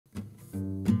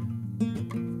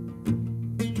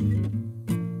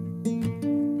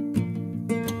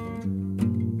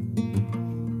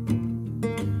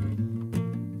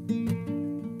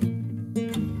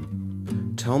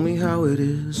Tell me how it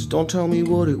is, don't tell me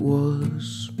what it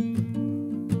was.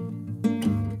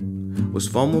 Was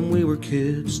fun when we were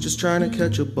kids, just trying to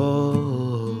catch a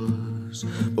buzz.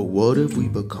 But what have we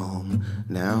become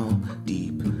now,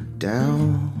 deep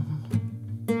down?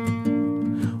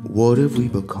 What have we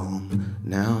become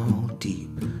now, deep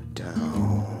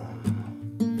down?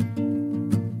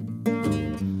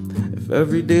 If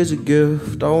every day's a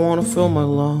gift, I wanna fill my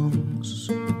lungs.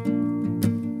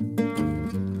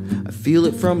 I feel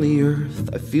it from the earth,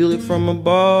 I feel it from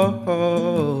above.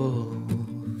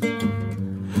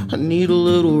 I need a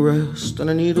little rest and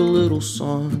I need a little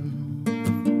sun.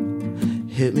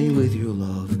 Hit me with your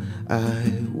love,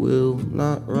 I will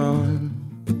not run.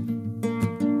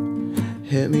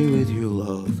 Hit me with your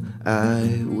love,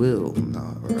 I will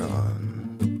not run.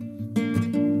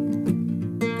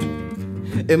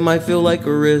 It might feel like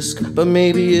a risk, but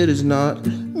maybe it is not.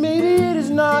 Maybe it is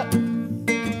not.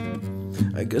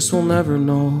 I guess we'll never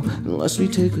know unless we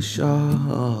take a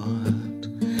shot.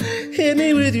 Hit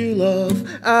me with your love,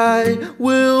 I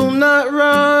will not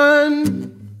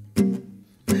run.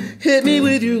 Hit me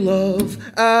with your love,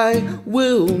 I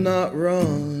will not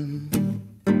run.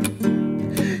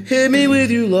 Hit me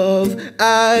with your love,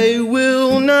 I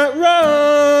will not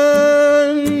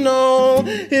run. No,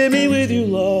 hit me with your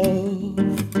love.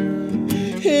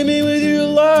 Hit me with your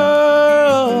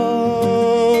love.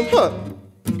 Huh.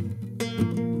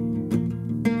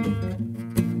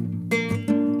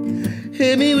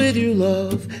 Hit me with your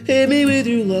love, hit me with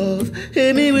your love,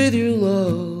 hit me with your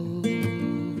love.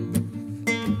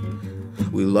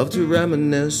 We love to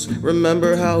reminisce,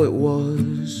 remember how it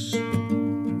was.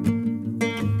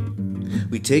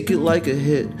 We take it like a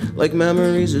hit, like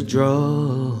memory's a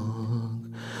drug.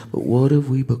 But what have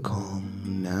we become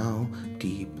now,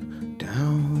 deep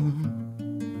down?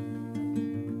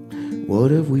 What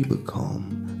have we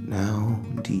become now,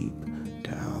 deep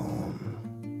down?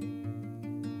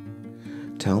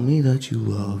 Tell me that you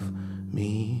love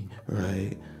me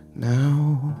right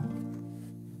now.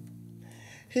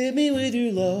 Hit me with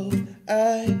your love,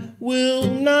 I will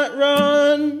not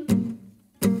run.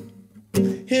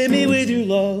 Hit me with your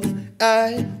love,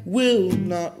 I will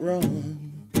not run.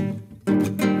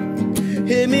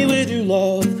 Hit me with your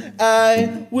love,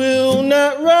 I will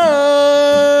not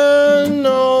run.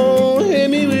 No, hit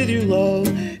me with your love,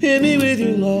 hit me with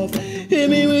your love, hit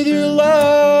me with your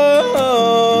love.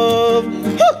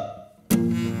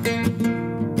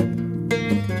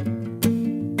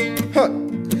 Huh.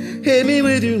 Hit me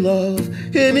with your love,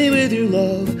 hit me with your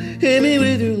love, hit me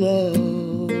with your love.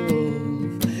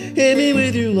 Hit me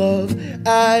with your love,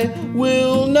 I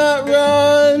will not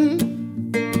run.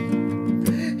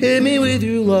 Hit me with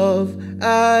your love,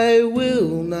 I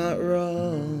will not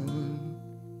run.